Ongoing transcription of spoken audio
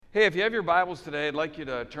Hey, if you have your Bibles today, I'd like you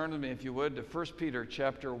to turn with me, if you would, to 1 Peter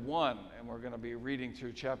chapter 1, and we're going to be reading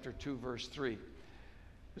through chapter 2, verse 3.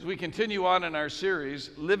 As we continue on in our series,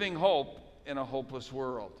 Living Hope in a Hopeless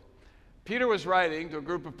World. Peter was writing to a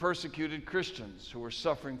group of persecuted Christians who were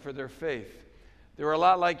suffering for their faith. They were a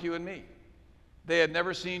lot like you and me. They had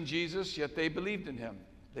never seen Jesus, yet they believed in him.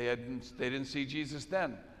 They didn't see Jesus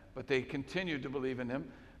then, but they continued to believe in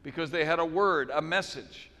him because they had a word, a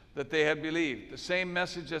message that they had believed, the same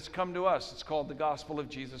message that's come to us. It's called the gospel of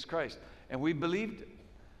Jesus Christ. And we believed it.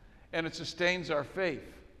 And it sustains our faith.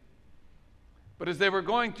 But as they were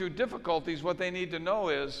going through difficulties, what they need to know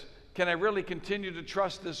is, can I really continue to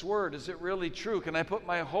trust this word? Is it really true? Can I put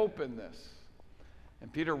my hope in this?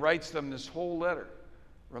 And Peter writes them this whole letter,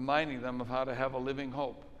 reminding them of how to have a living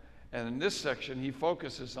hope. And in this section, he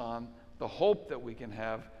focuses on the hope that we can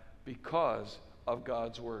have because of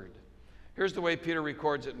God's word. Here's the way Peter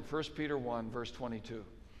records it in 1 Peter 1, verse 22.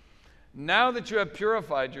 Now that you have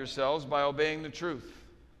purified yourselves by obeying the truth,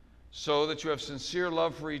 so that you have sincere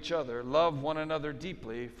love for each other, love one another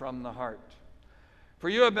deeply from the heart. For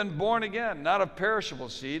you have been born again, not of perishable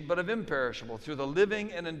seed, but of imperishable, through the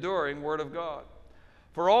living and enduring word of God.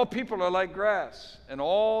 For all people are like grass, and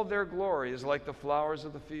all their glory is like the flowers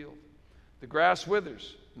of the field. The grass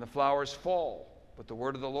withers, and the flowers fall, but the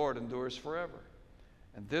word of the Lord endures forever.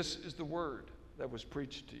 And this is the word that was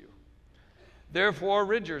preached to you. Therefore,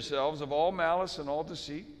 rid yourselves of all malice and all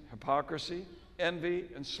deceit, hypocrisy, envy,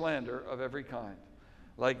 and slander of every kind.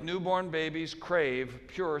 Like newborn babies, crave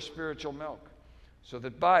pure spiritual milk, so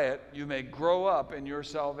that by it you may grow up in your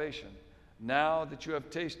salvation, now that you have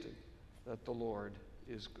tasted that the Lord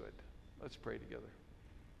is good. Let's pray together.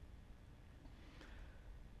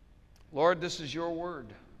 Lord, this is your word.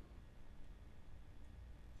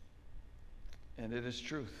 And it is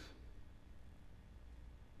truth.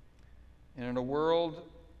 And in a world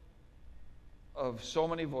of so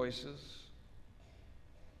many voices,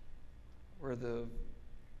 where the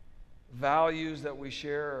values that we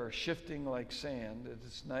share are shifting like sand,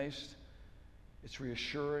 it's nice, it's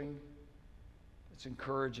reassuring, it's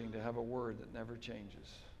encouraging to have a word that never changes,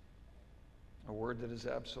 a word that is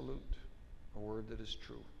absolute, a word that is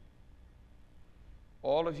true.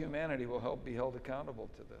 All of humanity will be held accountable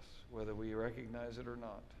to this, whether we recognize it or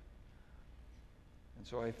not. And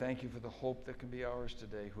so I thank you for the hope that can be ours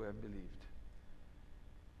today who have believed.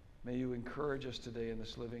 May you encourage us today in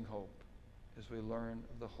this living hope as we learn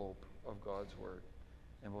of the hope of God's word.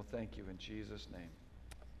 And we'll thank you in Jesus' name.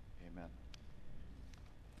 Amen.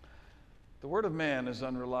 The word of man is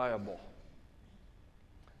unreliable,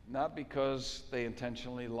 not because they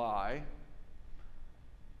intentionally lie,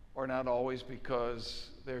 or not always because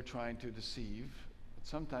they're trying to deceive, but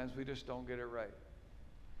sometimes we just don't get it right.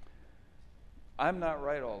 I'm not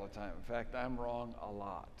right all the time. In fact, I'm wrong a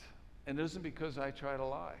lot. And it isn't because I try to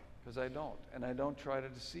lie, because I don't. And I don't try to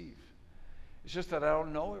deceive. It's just that I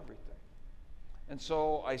don't know everything. And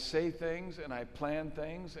so I say things and I plan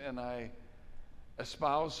things and I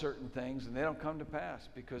espouse certain things and they don't come to pass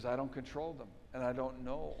because I don't control them and I don't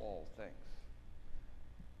know all things.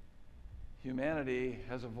 Humanity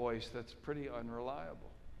has a voice that's pretty unreliable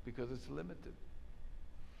because it's limited.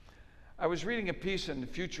 I was reading a piece in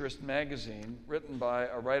Futurist magazine written by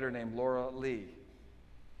a writer named Laura Lee.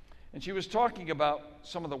 And she was talking about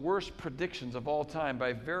some of the worst predictions of all time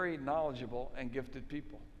by very knowledgeable and gifted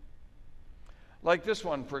people. Like this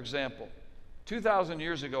one, for example. 2,000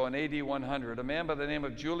 years ago in AD 100, a man by the name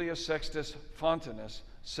of Julius Sextus Fontanus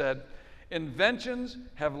said, "Inventions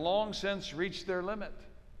have long since reached their limit,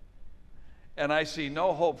 and I see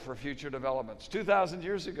no hope for future developments." 2,000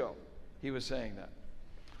 years ago, he was saying that.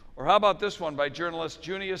 Or how about this one by journalist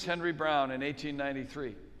Junius Henry Brown in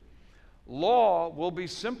 1893? "Law will be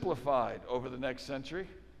simplified over the next century.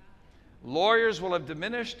 Lawyers will have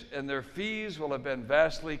diminished and their fees will have been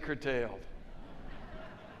vastly curtailed."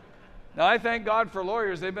 Now, I thank God for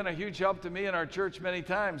lawyers. They've been a huge help to me in our church many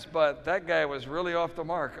times, but that guy was really off the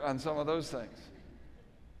mark on some of those things.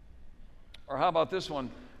 Or how about this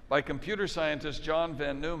one by computer scientist John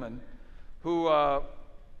Van Neumann, who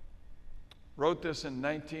wrote this in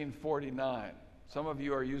 1949. Some of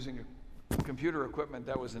you are using computer equipment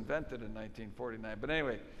that was invented in 1949. But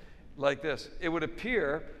anyway, like this: "It would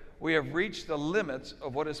appear we have reached the limits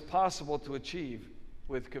of what is possible to achieve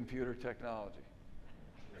with computer technology."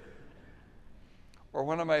 Or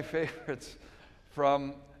one of my favorites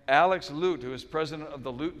from Alex Lute, who is president of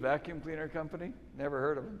the Lute Vacuum Cleaner Company. Never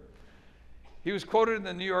heard of him. He was quoted in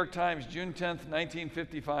the New York Times June 10th,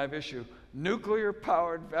 1955 issue.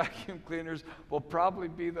 "Nuclear-powered vacuum cleaners will probably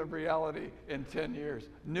be the reality in 10 years.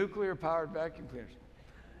 Nuclear-powered vacuum cleaners.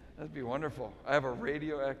 That'd be wonderful. I have a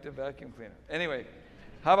radioactive vacuum cleaner. Anyway,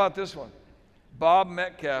 how about this one? Bob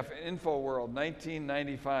Metcalf, InfoWorld,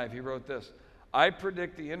 1995, he wrote this: I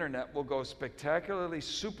predict the internet will go spectacularly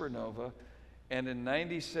supernova and in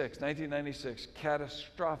 1996,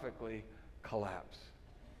 catastrophically collapse.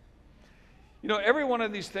 You know, every one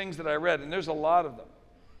of these things that I read, and there's a lot of them,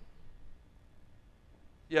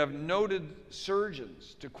 you have noted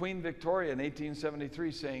surgeons to Queen Victoria in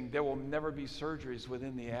 1873 saying there will never be surgeries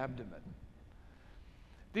within the abdomen.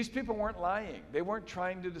 These people weren't lying. They weren't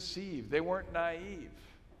trying to deceive. They weren't naive.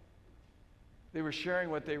 They were sharing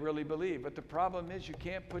what they really believe. But the problem is you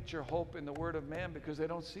can't put your hope in the word of man because they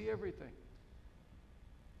don't see everything.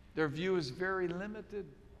 Their view is very limited.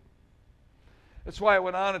 That's why I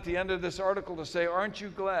went on at the end of this article to say, aren't you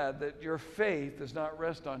glad that your faith does not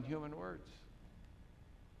rest on human words,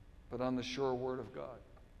 but on the sure word of God?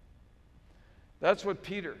 That's what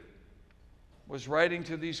Peter was writing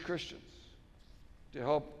to these Christians to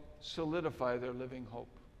help solidify their living hope.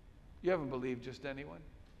 You haven't believed just anyone.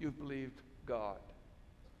 You've believed God.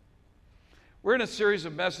 We're in a series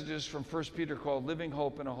of messages from 1 Peter called Living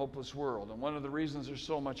Hope in a Hopeless World. And one of the reasons there's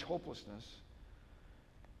so much hopelessness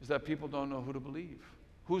is that people don't know who to believe.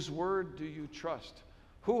 Whose word do you trust?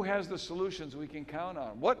 Who has the solutions we can count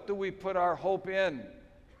on? What do we put our hope in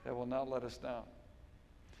that will not let us down?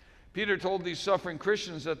 Peter told these suffering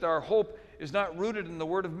Christians that our hope is not rooted in the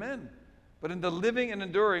word of men, but in the living and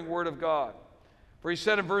enduring word of God. For he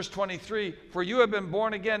said in verse 23, for you have been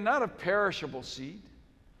born again, not of perishable seed,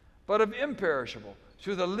 but of imperishable,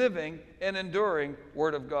 through the living and enduring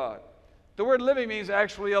word of God. The word living means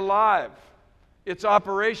actually alive. It's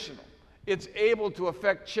operational. It's able to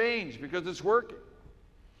affect change because it's working.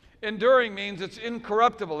 Enduring means it's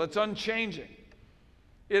incorruptible. It's unchanging.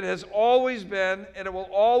 It has always been and it will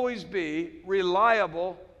always be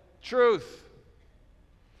reliable truth.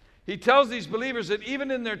 He tells these believers that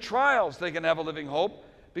even in their trials they can have a living hope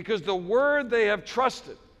because the word they have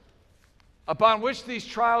trusted, upon which these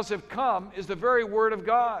trials have come, is the very word of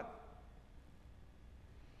God.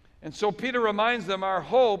 And so Peter reminds them our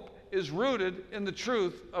hope is rooted in the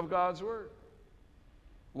truth of God's word.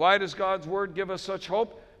 Why does God's word give us such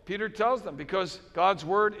hope? Peter tells them because God's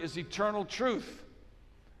word is eternal truth.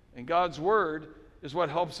 And God's word is what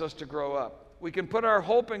helps us to grow up. We can put our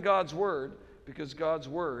hope in God's word because God's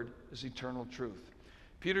word is eternal truth.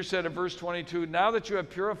 Peter said in verse 22, now that you have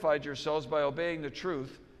purified yourselves by obeying the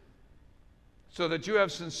truth, so that you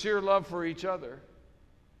have sincere love for each other,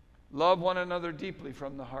 love one another deeply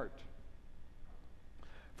from the heart.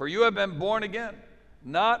 For you have been born again,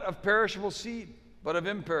 not of perishable seed, but of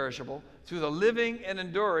imperishable, through the living and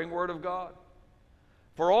enduring word of God.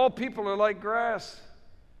 For all people are like grass,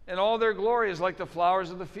 and all their glory is like the flowers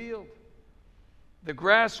of the field. The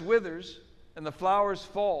grass withers, and the flowers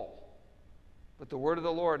fall, but the word of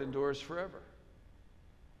the Lord endures forever.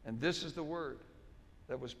 And this is the word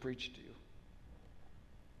that was preached to you.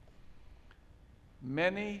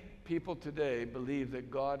 Many people today believe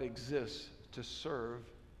that God exists to serve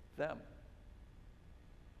them.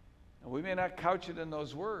 And we may not couch it in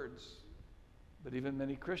those words, but even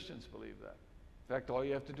many Christians believe that. In fact, all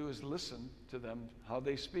you have to do is listen to them, how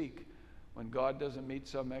they speak, when God doesn't meet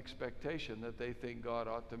some expectation that they think God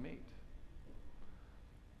ought to meet.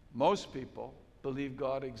 Most people believe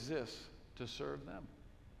God exists to serve them,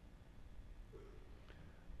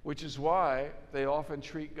 which is why they often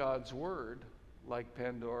treat God's word like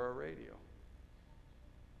Pandora Radio.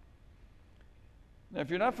 Now, if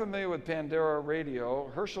you're not familiar with Pandora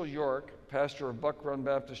Radio, Herschel York, pastor of Buck Run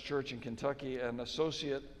Baptist Church in Kentucky and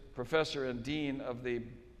associate professor and dean of the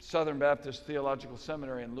Southern Baptist Theological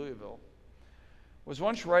Seminary in Louisville, was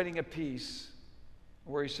once writing a piece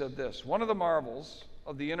where he said this: one of the marvels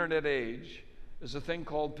of the internet age is a thing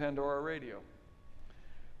called Pandora Radio.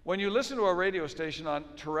 When you listen to a radio station on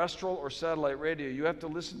terrestrial or satellite radio, you have to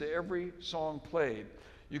listen to every song played.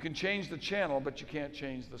 You can change the channel, but you can't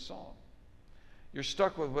change the song. You're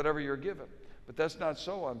stuck with whatever you're given. But that's not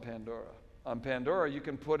so on Pandora. On Pandora, you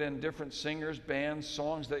can put in different singers, bands,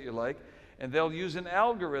 songs that you like, and they'll use an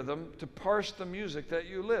algorithm to parse the music that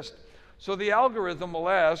you list. So the algorithm will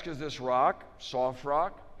ask, is this rock, soft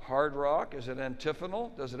rock, hard rock? Is it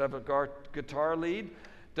antiphonal? Does it have a guitar lead?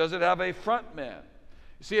 Does it have a front man?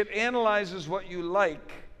 You see, it analyzes what you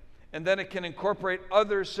like, and then it can incorporate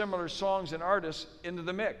other similar songs and artists into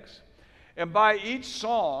the mix. And by each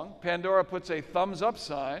song, Pandora puts a thumbs up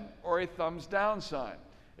sign or a thumbs down sign.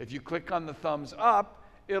 If you click on the thumbs up,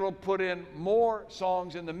 it'll put in more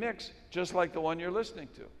songs in the mix, just like the one you're listening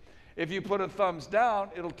to. If you put a thumbs down,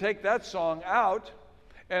 it'll take that song out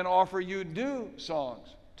and offer you new songs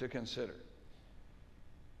to consider.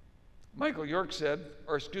 Herschel York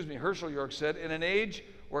said, in an age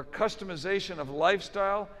where customization of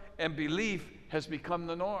lifestyle and belief has become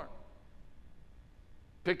the norm.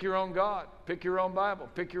 Pick your own God, pick your own Bible,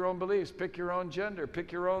 pick your own beliefs, pick your own gender,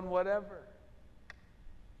 pick your own whatever.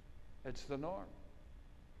 It's the norm.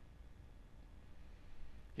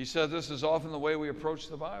 He said this is often the way we approach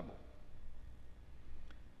the Bible.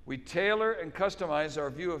 We tailor and customize our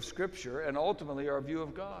view of Scripture and ultimately our view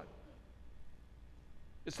of God.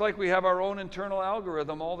 It's like we have our own internal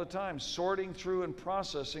algorithm all the time, sorting through and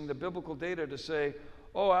processing the biblical data to say,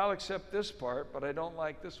 oh, I'll accept this part, but I don't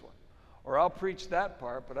like this one. Or I'll preach that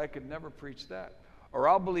part, but I could never preach that. Or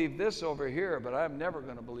I'll believe this over here, but I'm never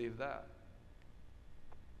going to believe that.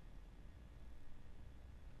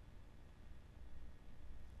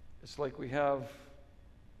 It's like we have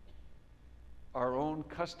our own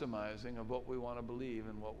customizing of what we want to believe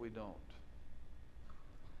and what we don't.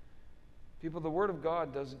 People, the Word of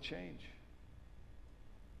God doesn't change.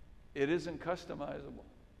 It isn't customizable.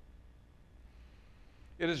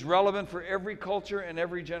 It is relevant for every culture and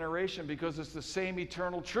every generation because it's the same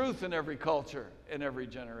eternal truth in every culture and every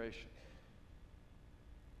generation.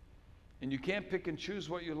 And you can't pick and choose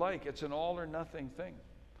what you like. It's an all or nothing thing.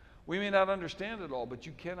 We may not understand it all, but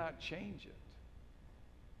you cannot change it.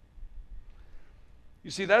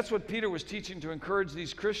 You see, that's what Peter was teaching to encourage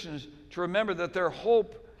these Christians to remember that their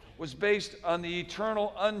hope was based on the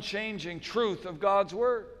eternal, unchanging truth of God's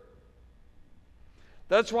Word.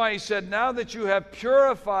 That's why he said, now that you have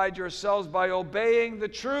purified yourselves by obeying the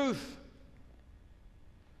truth,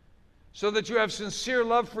 so that you have sincere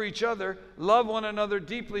love for each other, love one another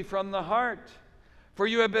deeply from the heart. For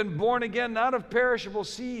you have been born again, not of perishable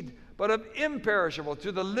seed, but of imperishable,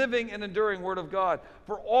 to the living and enduring Word of God.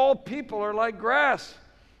 For all people are like grass,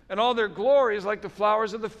 and all their glory is like the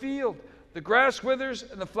flowers of the field. The grass withers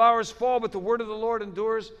and the flowers fall, but the word of the Lord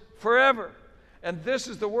endures forever. And this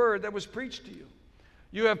is the word that was preached to you.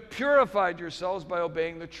 You have purified yourselves by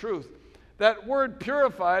obeying the truth. That word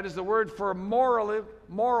purified is the word for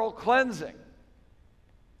moral cleansing.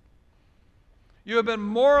 You have been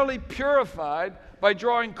morally purified by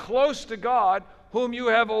drawing close to God, whom you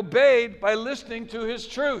have obeyed by listening to His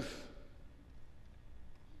truth.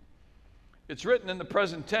 It's written in the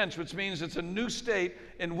present tense, which means it's a new state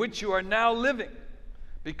in which you are now living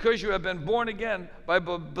because you have been born again by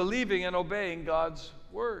believing and obeying God's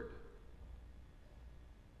word.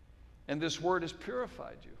 And this word has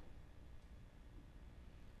purified you.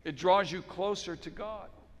 It draws you closer to God.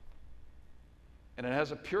 And it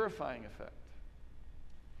has a purifying effect.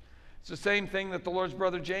 It's the same thing that the Lord's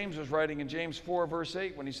brother James was writing in James 4, verse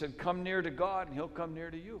 8, when he said, come near to God and He'll come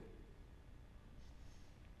near to you.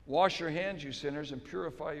 Wash your hands, you sinners, and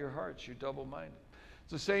purify your hearts, you double-minded.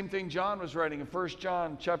 It's the same thing John was writing in 1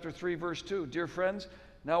 John chapter 3, verse 2. Dear friends,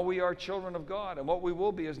 now we are children of God, and what we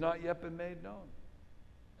will be has not yet been made known.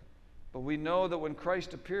 But we know that when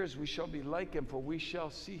Christ appears, we shall be like Him, for we shall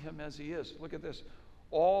see Him as He is. Look at this.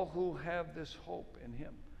 All who have this hope in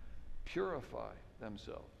Him purify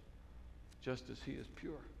themselves, just as He is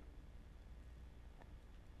pure.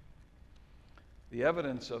 The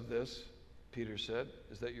evidence of this, Peter said,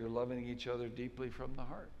 is that you're loving each other deeply from the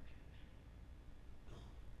heart.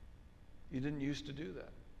 You didn't used to do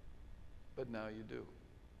that, but now you do.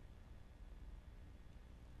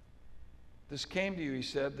 This came to you, he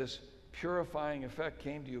said, this purifying effect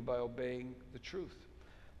came to you by obeying the truth.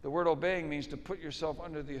 The word obeying means to put yourself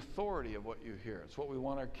under the authority of what you hear. It's what we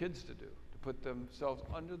want our kids to do, to put themselves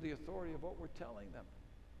under the authority of what we're telling them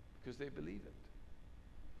because they believe it.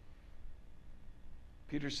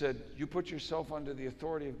 Peter said, you put yourself under the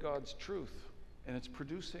authority of God's truth, and it's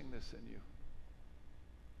producing this in you.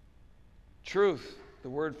 Truth, the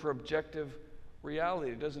word for objective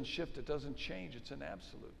reality. It doesn't shift, it doesn't change, it's an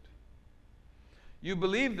absolute. You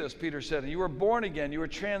believe this, Peter said, and you were born again, you were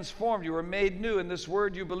transformed, you were made new, and this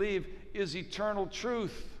word you believe is eternal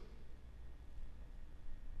truth.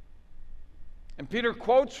 And Peter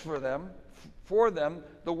quotes for them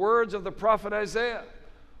the words of the prophet Isaiah,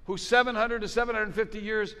 who 700 to 750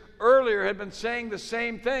 years earlier had been saying the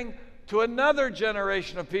same thing to another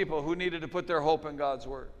generation of people who needed to put their hope in God's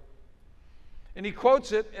word. And he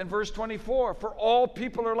quotes it in verse 24, for all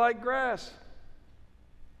people are like grass,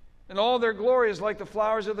 and all their glory is like the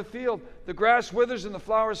flowers of the field. The grass withers and the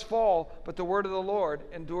flowers fall, but the word of the Lord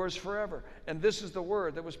endures forever. And this is the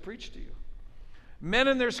word that was preached to you. Men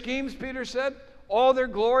and their schemes, Peter said, all their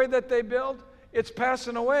glory that they build, it's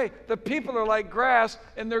passing away. The people are like grass,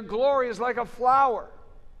 and their glory is like a flower.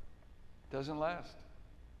 It doesn't last.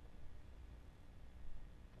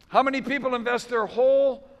 How many people invest their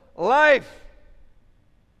whole life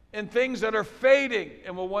in things that are fading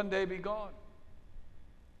and will one day be gone.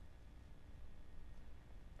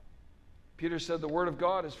 Peter said the Word of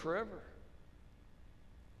God is forever.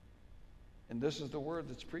 And this is the word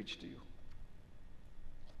that's preached to you.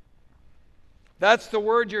 That's the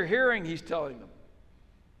word you're hearing, he's telling them.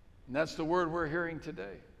 And that's the word we're hearing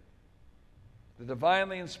today. The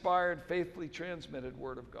divinely inspired, faithfully transmitted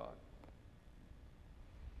Word of God.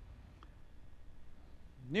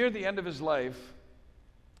 Near the end of his life,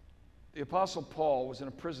 the Apostle Paul was in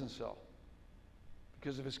a prison cell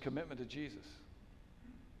because of his commitment to Jesus.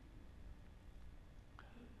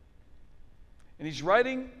 And he's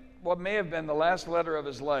writing what may have been the last letter of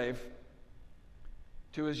his life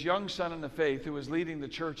to his young son in the faith who was leading the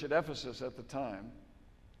church at Ephesus at the time,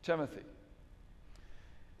 Timothy.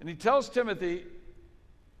 And he tells Timothy,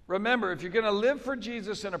 remember, if you're going to live for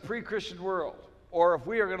Jesus in a pre-Christian world, or if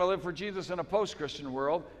we are going to live for Jesus in a post-Christian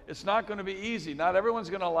world, it's not going to be easy. Not everyone's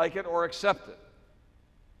going to like it or accept it.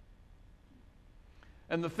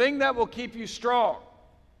 And the thing that will keep you strong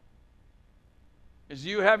is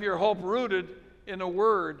you have your hope rooted in a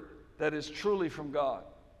word that is truly from God.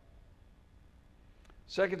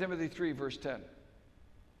 2 Timothy 3, verse 10.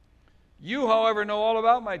 You, however, know all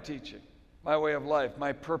about my teaching, my way of life,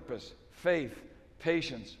 my purpose, faith,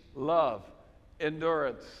 patience, love,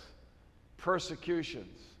 endurance,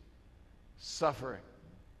 persecutions, suffering.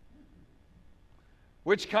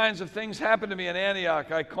 Which kinds of things happened to me in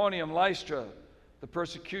Antioch, Iconium, Lystra, the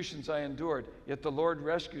persecutions I endured, yet the Lord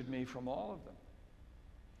rescued me from all of them.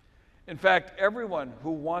 In fact, everyone who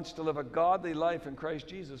wants to live a godly life in Christ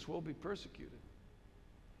Jesus will be persecuted,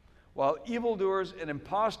 while evildoers and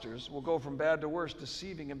impostors will go from bad to worse,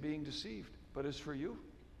 deceiving and being deceived. But as for you,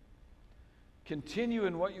 continue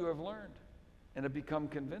in what you have learned and have become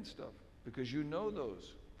convinced of, because you know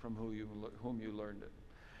those from whom you learned it,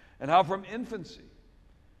 and how from infancy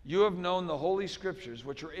you have known the Holy Scriptures,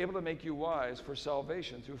 which are able to make you wise for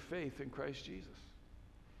salvation through faith in Christ Jesus.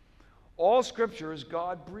 All Scripture is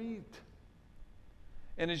God-breathed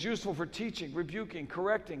and is useful for teaching, rebuking,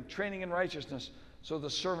 correcting, training in righteousness, so the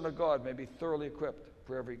servant of God may be thoroughly equipped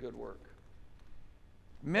for every good work.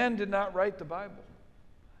 Men did not write the Bible.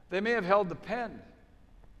 They may have held the pen,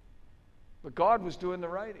 but God was doing the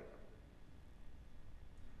writing.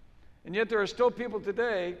 And yet there are still people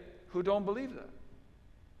today who don't believe that,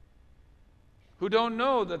 who don't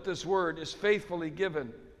know that this word is faithfully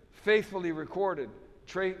given, faithfully recorded,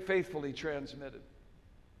 faithfully transmitted.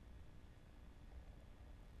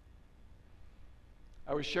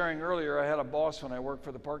 I was sharing earlier, I had a boss when I worked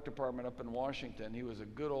for the park department up in Washington. He was a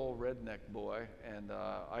good old redneck boy, and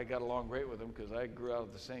I got along great with him because I grew out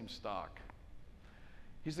of the same stock.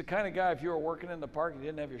 He's the kind of guy, if you were working in the park and you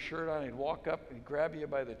didn't have your shirt on, he'd walk up and he'd grab you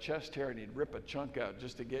by the chest hair and he'd rip a chunk out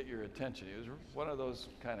just to get your attention. He was one of those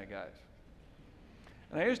kind of guys.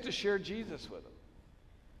 And I used to share Jesus with him.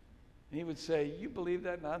 And he would say, you believe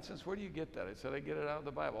that nonsense? Where do you get that? I said, I get it out of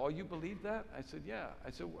the Bible. Oh, you believe that? I said, yeah.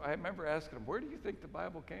 I said, I remember asking him, where do you think the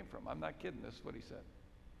Bible came from? I'm not kidding. This is what he said.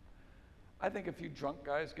 I think a few drunk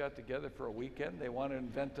guys got together for a weekend. They want to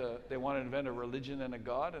invent a religion and a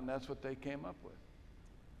God, and that's what they came up with.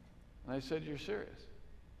 And I said, you're serious?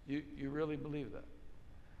 You really believe that?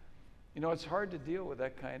 You know, it's hard to deal with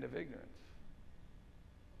that kind of ignorance.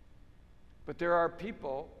 But there are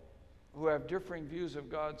people who have differing views of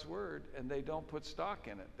God's word, and they don't put stock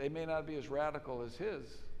in it. They may not be as radical as his,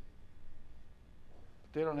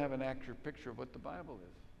 but they don't have an accurate picture of what the Bible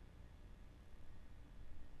is.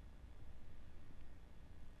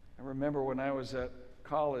 I remember when I was at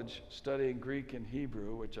college studying Greek and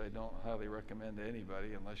Hebrew, which I don't highly recommend to anybody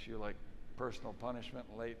unless you like personal punishment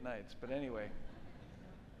and late nights. But anyway,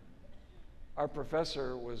 our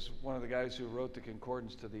professor was one of the guys who wrote the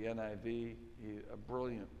concordance to the NIV, a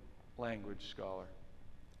brilliant language scholar.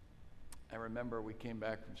 I remember we came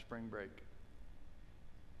back from spring break.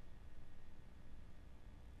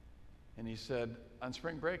 And he said, on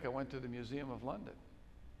spring break, I went to the Museum of London.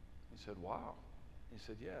 He said, wow. He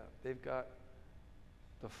said, yeah, they've got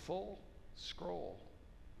the full scroll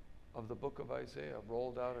of the book of Isaiah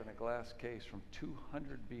rolled out in a glass case from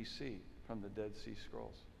 200 BC from the Dead Sea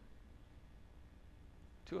Scrolls.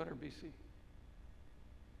 200 BC.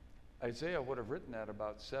 Isaiah would have written that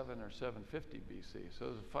about 7 or 750 BC, so it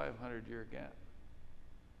was a 500-year gap.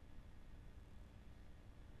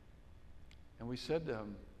 And we said to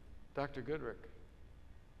him, Dr. Goodrick,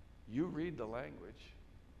 you read the language.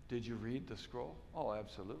 Did you read the scroll? Oh,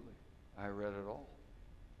 absolutely. I read it all.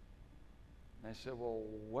 And I said, well,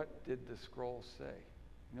 what did the scroll say?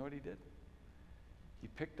 You know what he did? He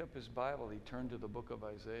picked up his Bible, he turned to the book of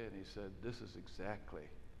Isaiah, and he said, this is exactly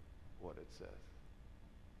what it says.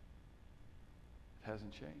 It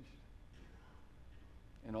hasn't changed.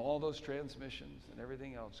 In all those transmissions and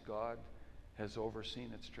everything else, God has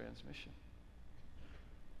overseen its transmission.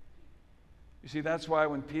 You see, that's why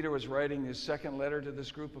when Peter was writing his second letter to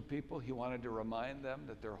this group of people, he wanted to remind them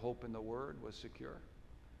that their hope in the Word was secure,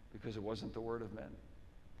 because it wasn't the word of men.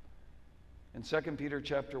 In 2 Peter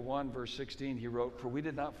chapter 1, verse 16, he wrote, "For we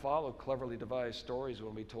did not follow cleverly devised stories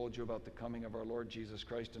when we told you about the coming of our Lord Jesus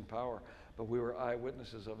Christ in power, but we were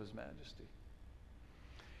eyewitnesses of his majesty.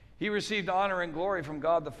 He received honor and glory from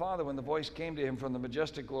God the Father when the voice came to him from the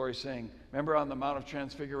majestic glory saying," remember on the Mount of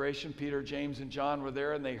Transfiguration, Peter, James, and John were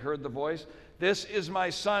there and they heard the voice, "This is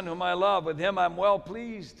my Son whom I love. With him I'm well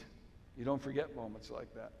pleased." You don't forget moments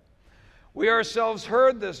like that. "We ourselves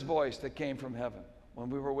heard this voice that came from heaven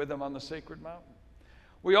when we were with him on the sacred mountain."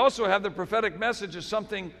 We also have the prophetic message as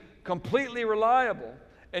something completely reliable,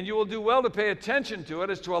 and you will do well to pay attention to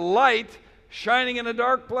it as to a light shining in a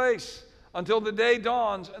dark place, until the day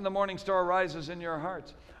dawns and the morning star rises in your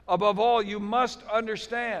hearts. Above all, you must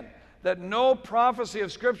understand that no prophecy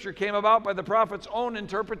of Scripture came about by the prophet's own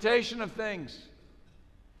interpretation of things.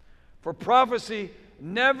 For prophecy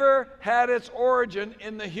never had its origin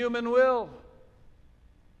in the human will.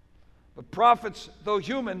 But prophets, though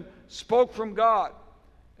human, spoke from God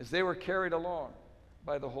as they were carried along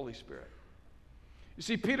by the Holy Spirit. You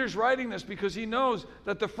see, Peter's writing this because he knows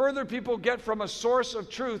that the further people get from a source of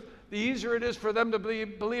truth, the easier it is for them to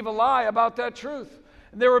believe a lie about that truth.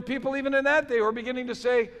 And there were people even in that day who were beginning to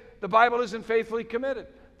say, the Bible isn't faithfully committed.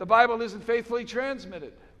 The Bible isn't faithfully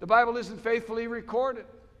transmitted. The Bible isn't faithfully recorded.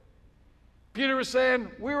 Peter was saying,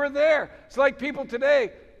 we were there. It's like people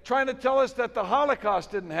today trying to tell us that the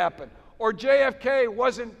Holocaust didn't happen or JFK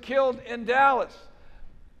wasn't killed in Dallas.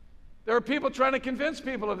 There are people trying to convince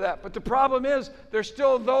people of that. But the problem is, there's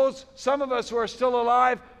still those, some of us who are still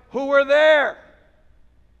alive, who were there.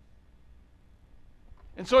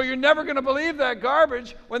 And so you're never going to believe that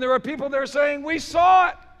garbage when there are people there saying, we saw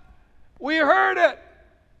it. We heard it.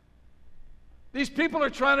 These people are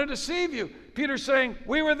trying to deceive you. Peter's saying,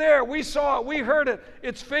 we were there. We saw it. We heard it.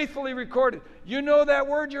 It's faithfully recorded. You know that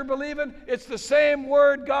word you're believing? It's the same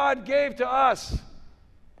word God gave to us.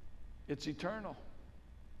 It's eternal.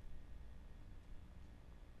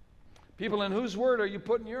 People, in whose word are you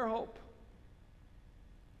putting your hope?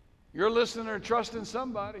 You're listening or trusting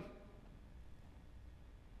somebody.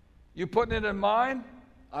 You putting it in mine?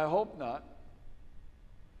 I hope not.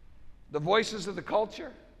 The voices of the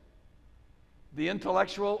culture? The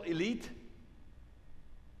intellectual elite?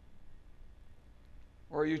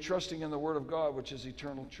 Or are you trusting in the Word of God, which is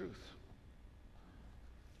eternal truth?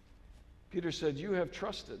 Peter said, you have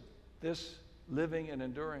trusted this living and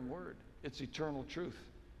enduring Word. It's eternal truth.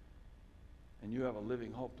 And you have a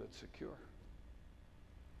living hope that's secure.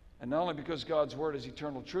 And not only because God's Word is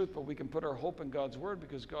eternal truth, but we can put our hope in God's Word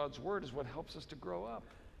because God's Word is what helps us to grow up.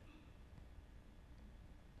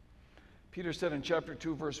 Peter said in chapter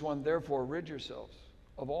 2, verse 1, therefore rid yourselves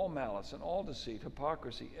of all malice and all deceit,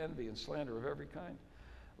 hypocrisy, envy, and slander of every kind.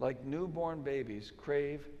 Like newborn babies,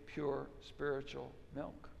 crave pure spiritual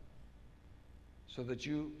milk, so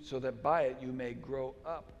that by it you may grow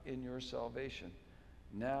up in your salvation,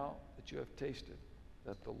 now that you have tasted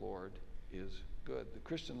that the Lord is good. The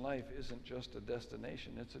Christian life isn't just a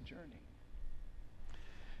destination, it's a journey.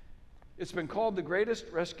 It's been called the greatest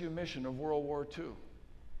rescue mission of World War II,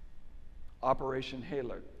 Operation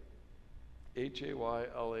Haylard. Haylard,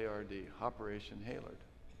 Operation Haylard.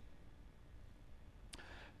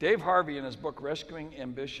 Dave Harvey, in his book Rescuing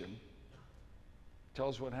Ambition,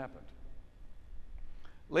 tells what happened.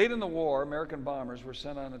 Late in the war, American bombers were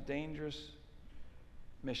sent on a dangerous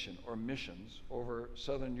mission or missions over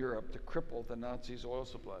southern Europe to cripple the Nazis' oil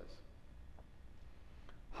supplies.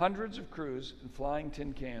 Hundreds of crews in flying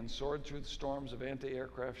tin cans soared through the storms of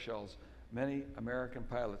anti-aircraft shells. Many American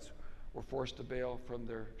pilots were forced to bail from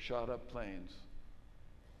their shot-up planes,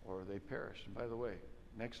 or they perished. And by the way,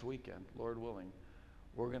 next weekend, Lord willing,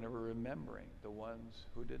 we're going to be remembering the ones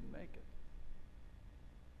who didn't make it.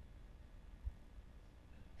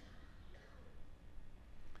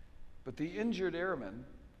 But the injured airmen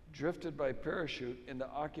drifted by parachute into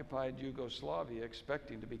occupied Yugoslavia,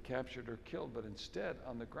 expecting to be captured or killed, but instead,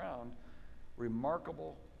 on the ground,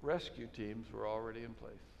 remarkable rescue teams were already in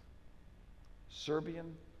place.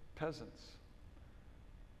 Serbian peasants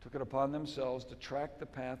took it upon themselves to track the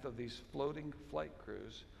path of these floating flight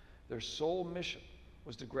crews. Their sole mission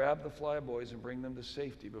was to grab the flyboys and bring them to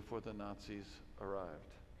safety before the Nazis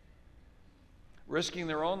arrived. Risking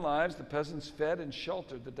their own lives, the peasants fed and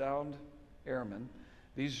sheltered the downed airmen.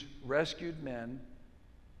 These rescued men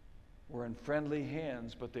were in friendly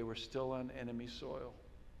hands, but they were still on enemy soil.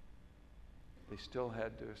 They still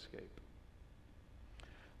had to escape.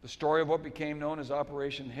 The story of what became known as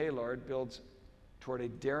Operation Haylard builds toward a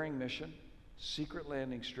daring mission, secret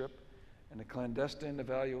landing strip, and a clandestine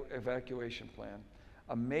evacuation plan.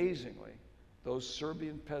 Amazingly, those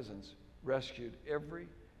Serbian peasants rescued every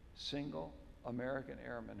single American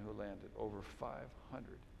airman who landed, over 500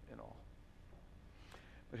 in all.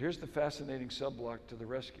 But here's the fascinating subblock to the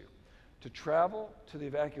rescue. To travel to the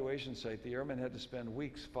evacuation site, the airmen had to spend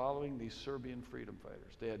weeks following these Serbian freedom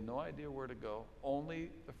fighters. They had no idea where to go.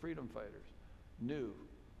 Only the freedom fighters knew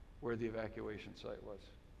where the evacuation site was.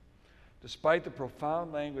 Despite the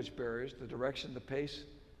profound language barriers, the direction, the pace,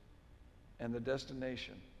 and the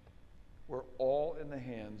destination were all in the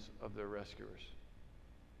hands of their rescuers.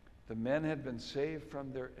 The men had been saved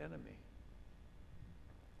from their enemy,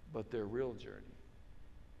 but their real journey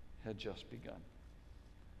had just begun.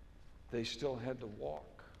 They still had to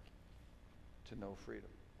walk to know freedom.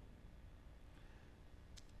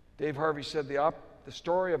 Dave Harvey said the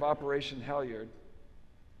story of Operation Halyard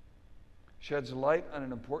sheds light on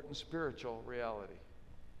an important spiritual reality.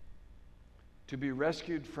 To be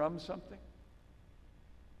rescued from something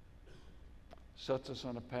sets us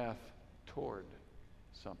on a path toward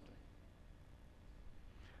something.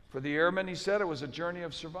 For the airmen, he said, it was a journey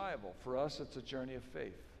of survival. For us, it's a journey of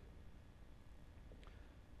faith.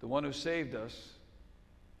 The one who saved us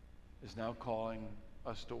is now calling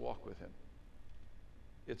us to walk with him.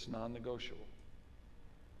 It's non-negotiable.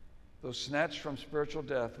 Though snatched from spiritual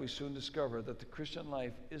death, we soon discover that the Christian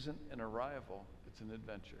life isn't an arrival, it's an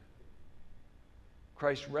adventure.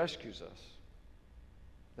 Christ rescues us,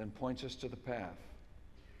 then points us to the path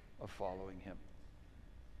of following him.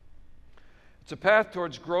 It's a path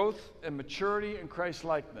towards growth and maturity in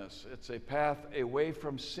Christ-likeness. It's a path away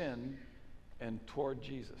from sin and toward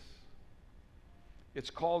Jesus.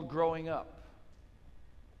 It's called growing up.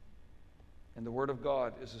 And the Word of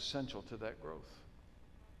God is essential to that growth.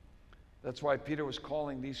 That's why Peter was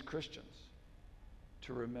calling these Christians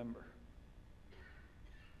to remember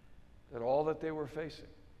that all that they were facing,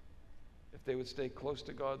 if they would stay close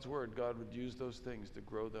to God's Word, God would use those things to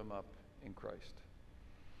grow them up in Christ.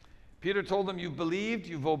 Peter told them, you've believed,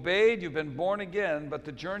 you've obeyed, you've been born again, but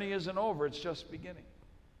the journey isn't over, it's just beginning.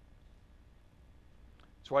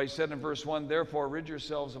 That's why he said in verse 1, therefore rid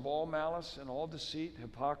yourselves of all malice and all deceit,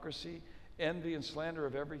 hypocrisy, envy, and slander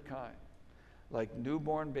of every kind. Like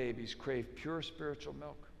newborn babies, crave pure spiritual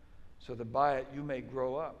milk, so that by it you may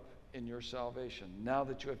grow up in your salvation, now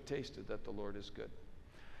that you have tasted that the Lord is good.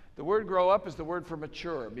 The word grow up is the word for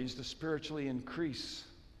mature. It means to spiritually increase.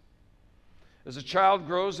 As a child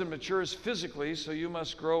grows and matures physically, so you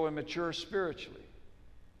must grow and mature spiritually.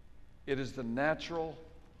 It is the natural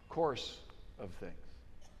course of things.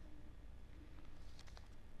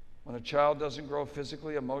 When a child doesn't grow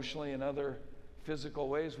physically, emotionally, and other physical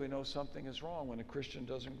ways, we know something is wrong. When a Christian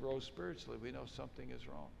doesn't grow spiritually, we know something is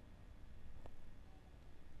wrong.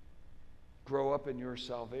 Grow up in your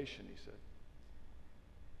salvation, he said.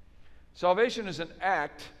 Salvation is an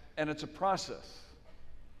act, and it's a process.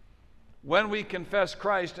 When we confess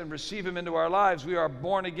Christ and receive him into our lives, we are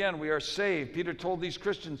born again, we are saved. Peter told these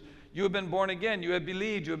Christians, you have been born again, you have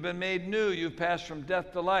believed, you have been made new, you've passed from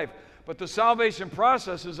death to life. But the salvation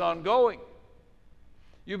process is ongoing.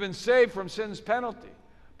 You've been saved from sin's penalty,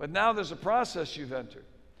 but now there's a process you've entered.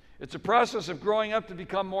 It's a process of growing up to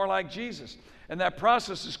become more like Jesus, and that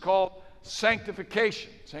process is called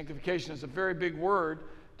sanctification. Sanctification is a very big word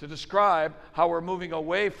to describe how we're moving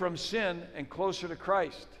away from sin and closer to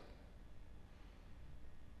Christ.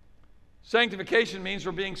 Sanctification means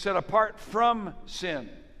we're being set apart from sin,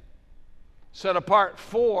 set apart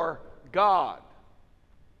for God.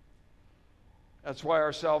 That's why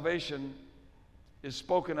our salvation is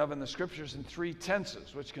spoken of in the Scriptures in 3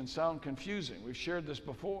 tenses, which can sound confusing. We've shared this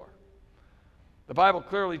before. The Bible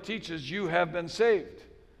clearly teaches you have been saved.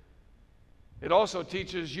 It also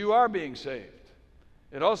teaches you are being saved.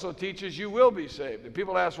 It also teaches you will be saved. And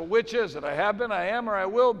people ask, well, which is it? I have been, I am, or I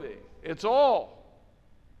will be? It's all.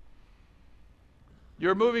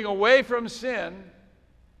 You're moving away from sin,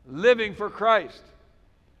 living for Christ.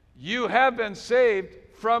 You have been saved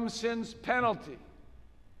from sin's penalty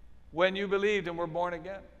when you believed and were born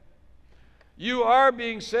again. You are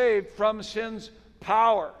being saved from sin's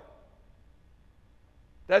power.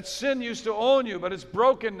 That sin used to own you, but it's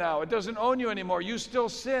broken now. It doesn't own you anymore. You still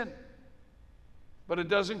sin, but it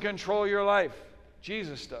doesn't control your life.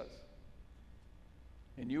 Jesus does.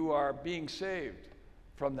 And you are being saved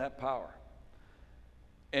from that power.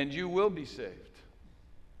 And you will be saved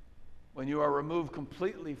when you are removed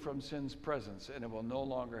completely from sin's presence, and it will no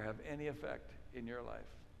longer have any effect in your life.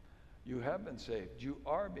 You have been saved. You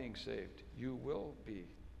are being saved. You will be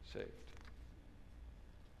saved.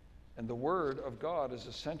 And the Word of God is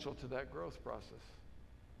essential to that growth process.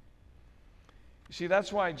 You see,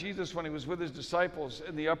 that's why Jesus, when he was with his disciples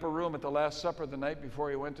in the upper room at the Last Supper the night before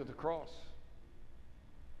he went to the cross,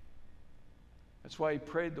 that's why he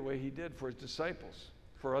prayed the way he did for his disciples,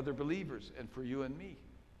 for other believers, and for you and me.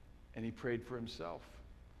 And he prayed for himself.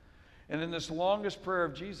 And in this longest prayer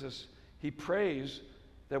of Jesus, he prays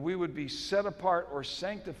that we would be set apart or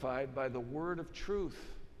sanctified by the word of truth.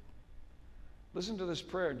 Listen to this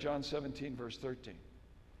prayer in John 17, verse 13.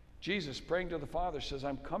 Jesus, praying to the Father, says,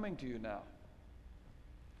 I'm coming to you now.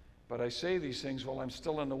 But I say these things while I'm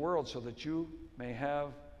still in the world, so that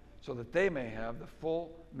they may have the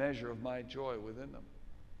full measure of my joy within them.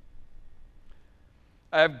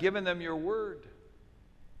 I have given them your word,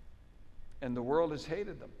 and the world has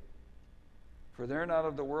hated them, for they're not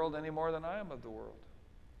of the world any more than I am of the world.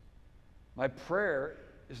 My prayer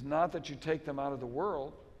is not that you take them out of the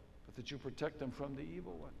world, but that you protect them from the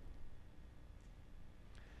evil one.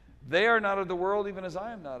 They are not of the world, even as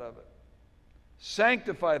I am not of it.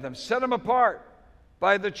 Sanctify them, set them apart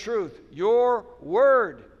by the truth. Your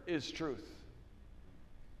word is truth.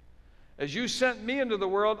 As you sent me into the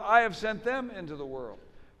world, I have sent them into the world.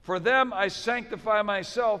 For them I sanctify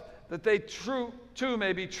myself, that they too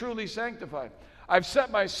may be truly sanctified. I've set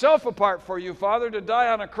myself apart for you, Father, to die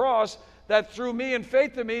on a cross, that through me and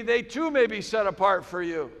faith in me, they too may be set apart for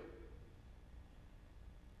you.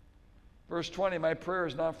 Verse 20, my prayer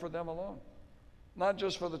is not for them alone, not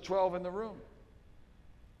just for the 12 in the room.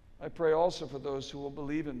 I pray also for those who will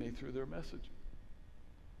believe in me through their message.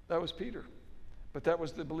 That was Peter. But that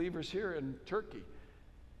was the believers here in Turkey.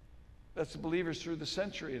 That's the believers through the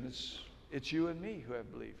century, and it's you and me who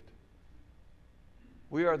have believed.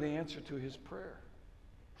 We are the answer to his prayer.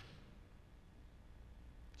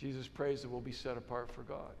 Jesus prays that we'll be set apart for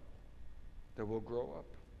God, that we'll grow up.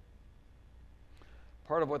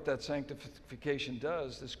 Part of what that sanctification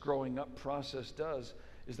does, this growing up process does,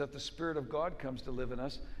 is that the Spirit of God comes to live in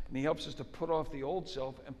us, and he helps us to put off the old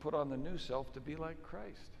self and put on the new self to be like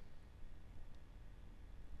Christ.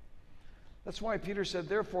 That's why Peter said,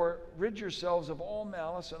 therefore, rid yourselves of all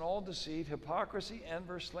malice and all deceit, hypocrisy,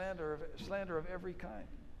 envy, slander of every kind.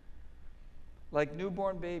 Like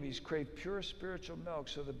newborn babies, crave pure spiritual milk,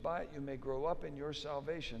 so that by it you may grow up in your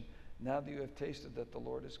salvation, now that you have tasted that the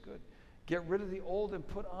Lord is good. Get rid of the old and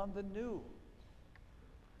put on the new.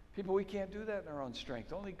 People, we can't do that in our own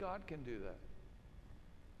strength. Only God can do that.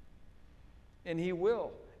 And he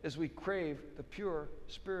will, as we crave the pure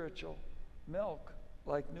spiritual milk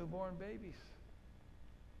like newborn babies.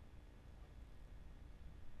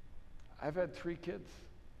 I've had 3 kids.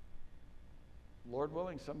 Lord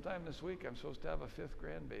willing, sometime this week I'm supposed to have a 5th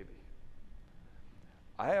grandbaby.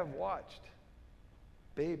 I have watched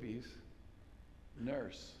babies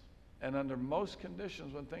nurse. And under most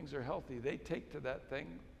conditions, when things are healthy, they take to that thing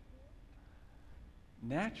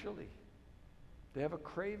naturally. They have a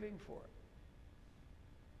craving for it.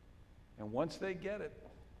 And once they get it,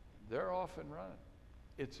 they're off and running.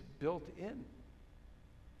 It's built in.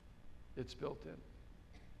 It's built in.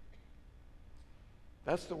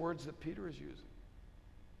 That's the words that Peter is using.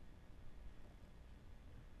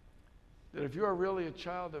 That if you are really a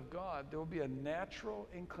child of God, there will be a natural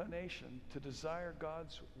inclination to desire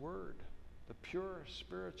God's word, the pure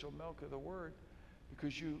spiritual milk of the word,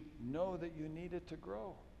 because you know that you need it to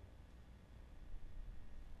grow.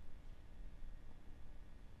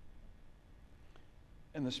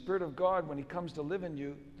 And the Spirit of God, when he comes to live in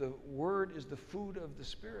you, the word is the food of the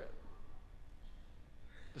Spirit.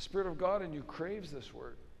 The Spirit of God in you craves this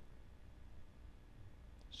word.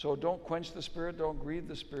 So don't quench the Spirit, don't grieve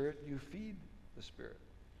the Spirit, you feed the Spirit.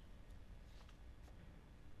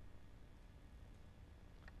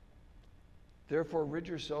 Therefore, rid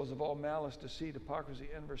yourselves of all malice, deceit, hypocrisy,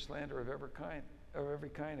 envy, slander of every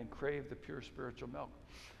kind, and crave the pure spiritual milk.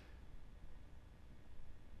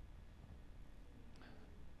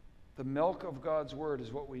 The milk of God's word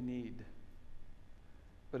is what we need.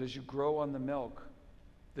 But as you grow on the milk,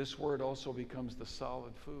 this word also becomes the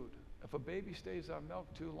solid food. If a baby stays on milk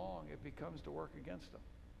too long, it becomes to work against them.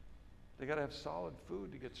 They got to have solid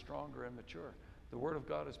food to get stronger and mature. The word of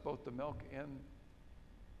God is both the milk and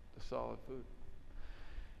the solid food.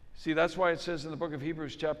 See, that's why it says in the book of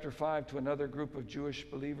Hebrews chapter 5 to another group of Jewish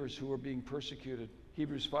believers who were being persecuted,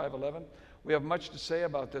 Hebrews 5:11, we have much to say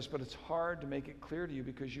about this, but it's hard to make it clear to you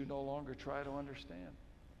because you no longer try to understand.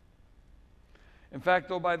 In fact,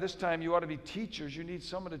 though by this time you ought to be teachers, you need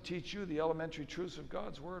someone to teach you the elementary truths of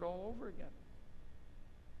God's word all over again.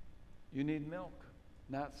 You need milk,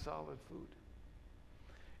 not solid food.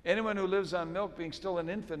 Anyone who lives on milk, being still an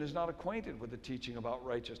infant, is not acquainted with the teaching about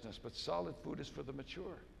righteousness, but solid food is for the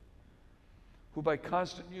mature, who by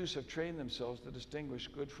constant use have trained themselves to distinguish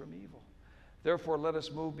good from evil. Therefore, let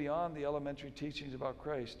us move beyond the elementary teachings about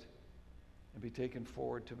Christ and be taken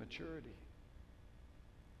forward to maturity.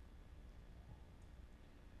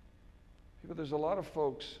 People, there's a lot of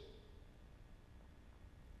folks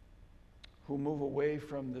who move away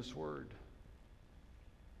from this word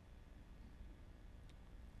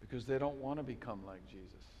because they don't want to become like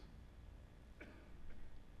Jesus.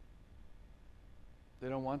 They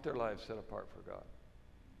don't want their lives set apart for God.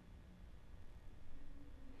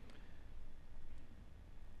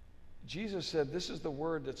 Jesus said, "This is the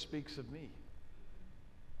word that speaks of me."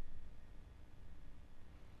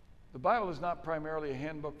 The Bible is not primarily a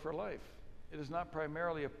handbook for life. It is not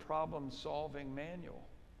primarily a problem-solving manual.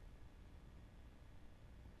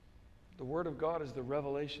 The Word of God is the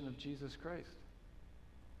revelation of Jesus Christ.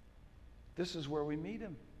 This is where we meet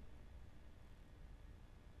Him.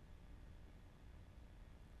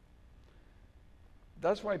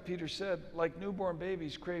 That's why Peter said, like newborn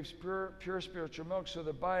babies craves pure spiritual milk, so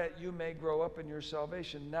that by it you may grow up in your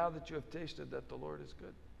salvation, now that you have tasted that the Lord is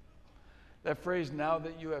good. That phrase, "now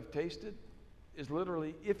that you have tasted," is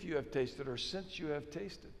literally "if you have tasted" or "since you have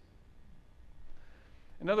tasted."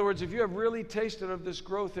 In other words, if you have really tasted of this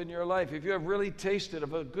growth in your life, if you have really tasted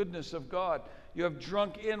of the goodness of God, you have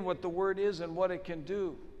drunk in what the Word is and what it can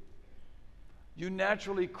do, you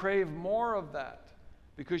naturally crave more of that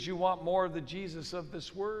because you want more of the Jesus of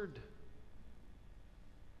this Word.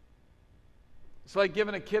 It's like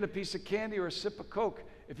giving a kid a piece of candy or a sip of Coke.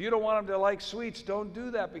 If you don't want them to like sweets, don't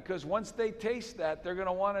do that, because once they taste that, they're going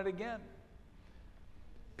to want it again.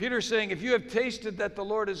 Peter's saying, if you have tasted that the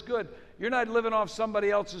Lord is good, you're not living off somebody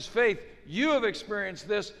else's faith. You have experienced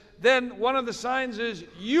this. Then one of the signs is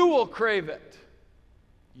you will crave it.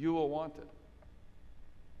 You will want it.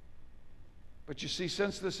 But you see,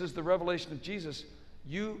 since this is the revelation of Jesus,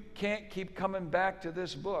 you can't keep coming back to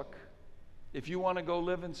this book if you want to go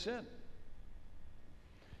live in sin.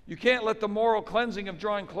 You can't let the moral cleansing of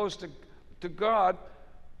drawing close to God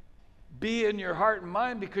be in your heart and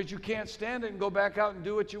mind, because you can't stand it and go back out and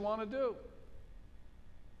do what you want to do.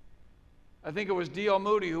 I think it was D.L.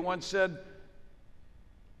 Moody who once said,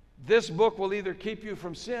 "This book will either keep you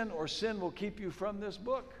from sin or sin will keep you from this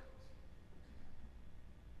book."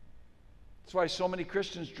 That's why so many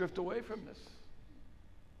Christians drift away from this.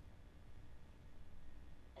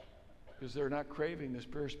 Because they're not craving this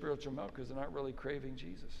pure spiritual milk, because they're not really craving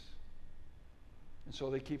Jesus. And so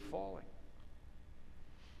they keep falling.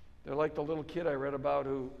 They're like the little kid I read about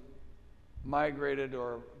who migrated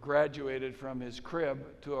or graduated from his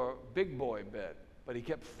crib to a big boy bed, but he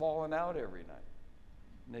kept falling out every night.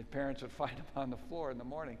 And his parents would find him on the floor in the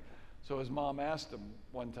morning. So his mom asked him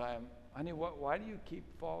one time, "Honey, why do you keep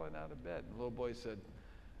falling out of bed?" And the little boy said,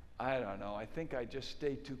 "I don't know. I think I just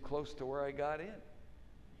stayed too close to where I got in."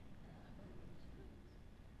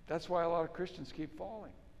 That's why a lot of Christians keep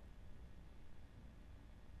falling.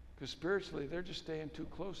 Because spiritually, they're just staying too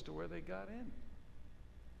close to where they got in.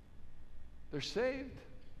 They're saved,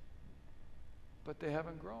 but they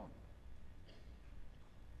haven't grown.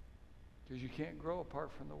 Because you can't grow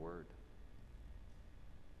apart from the Word.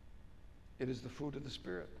 It is the food of the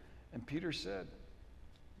Spirit. And Peter said,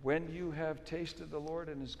 when you have tasted the Lord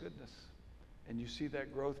and His goodness, and you see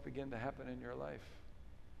that growth begin to happen in your life,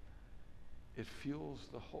 it fuels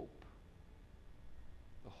the hope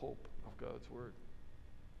of God's Word.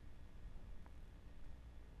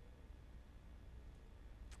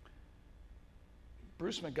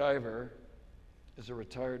 Bruce McIver is a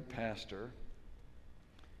retired pastor.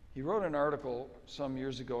 He wrote an article some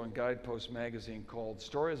years ago in Guidepost magazine called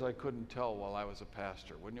 "Stories I Couldn't Tell While I Was a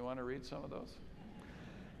Pastor." Wouldn't you want to read some of those?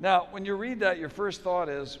 Now, when you read that, your first thought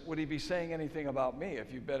is, would he be saying anything about me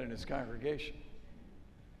if you've been in his congregation?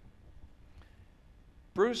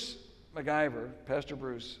 Bruce McIver, Pastor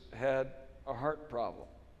Bruce, had a heart problem.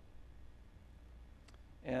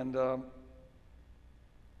 And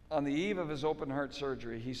on the eve of his open heart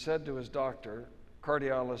surgery, he said to his doctor,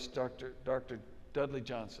 cardiologist Dr. Dudley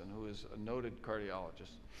Johnson, who is a noted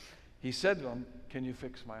cardiologist, he said to him, "Can you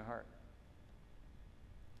fix my heart?"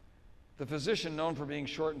 The physician, known for being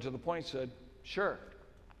short and to the point, said, "Sure."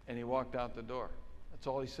 And he walked out the door. That's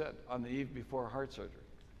all he said on the eve before heart surgery.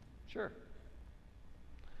 Sure.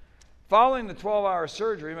 Following the 12-hour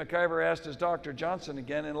surgery, McIver asked his doctor, Johnson,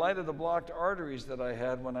 again, "In light of the blocked arteries that I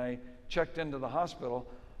had when I checked into the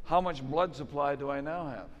hospital, how much blood supply do I now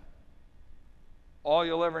have?" "All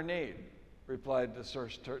you'll ever need," replied the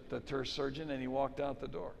terse surgeon, and he walked out the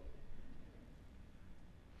door.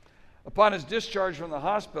 Upon his discharge from the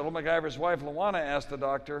hospital, MacGyver's wife, Luana, asked the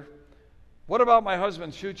doctor, "What about my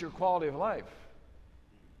husband's future quality of life?"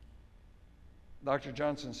 Dr.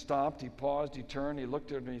 Johnson stopped, he paused, he turned, he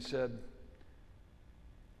looked at him, and he said,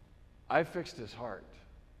 "I fixed his heart.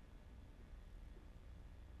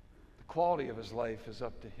 The quality of his life is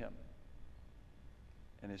up to him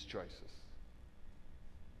and his choices."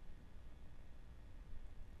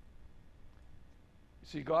 You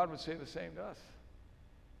see, God would say the same to us.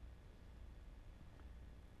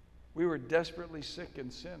 We were desperately sick in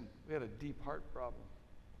sin. We had a deep heart problem.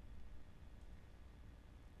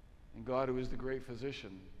 And God, who is the great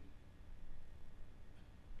physician,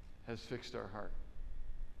 has fixed our heart.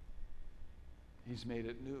 He's made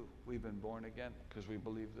it new. We've been born again because we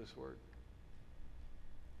believe this word.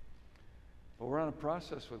 But we're on a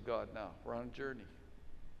process with God now. We're on a journey.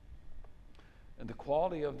 And the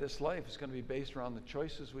quality of this life is going to be based around the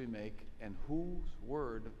choices we make and whose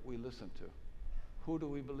word we listen to. Who do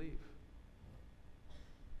we believe?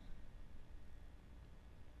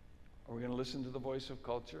 Are we going to listen to the voice of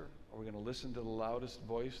culture? Are we going to listen to the loudest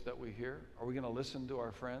voice that we hear? Are we going to listen to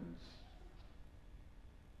our friends?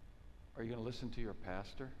 Are you going to listen to your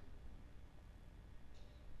pastor?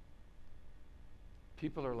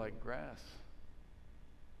 People are like grass.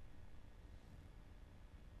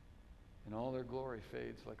 And all their glory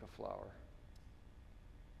fades like a flower.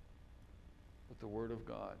 But the word of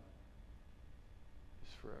God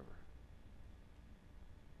is forever.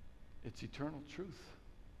 It's eternal truth.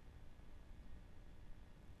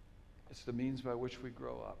 It's the means by which we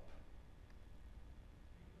grow up.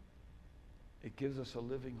 It gives us a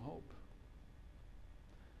living hope.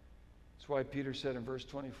 That's why Peter said in verse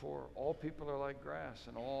 24, all people are like grass,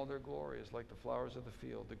 and all their glory is like the flowers of the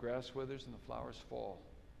field. The grass withers and the flowers fall.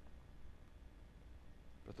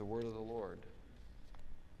 But the word of the Lord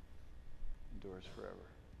endures forever.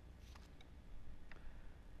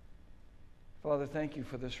 Father, thank you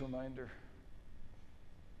for this reminder.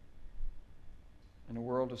 In a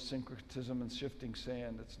world of syncretism and shifting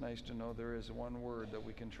sand, it's nice to know there is one word that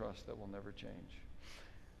we can trust that will never change.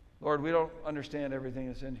 Lord, we don't understand everything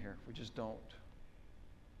that's in here. We just don't.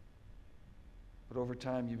 But over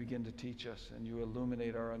time, you begin to teach us, and you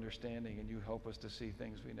illuminate our understanding, and you help us to see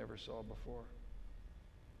things we never saw before.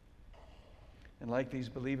 And like these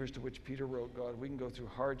believers to which Peter wrote, God, we can go through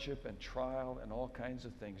hardship and trial and all kinds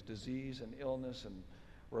of things, disease and illness and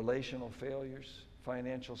relational failures,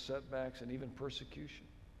 financial setbacks, and even persecution.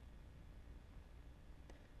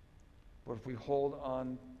 But if we hold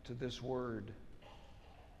on to this word,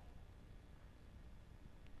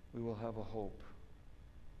 we will have a hope.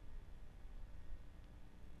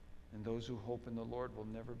 And those who hope in the Lord will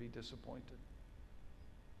never be disappointed.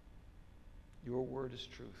 Your word is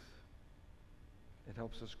truth. It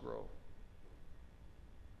helps us grow.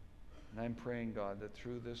 And I'm praying, God, that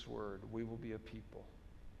through this word, we will be a people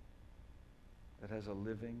that has a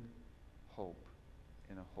living hope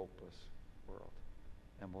in a hopeless world.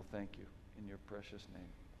 And we'll thank you in your precious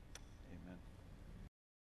name. Amen.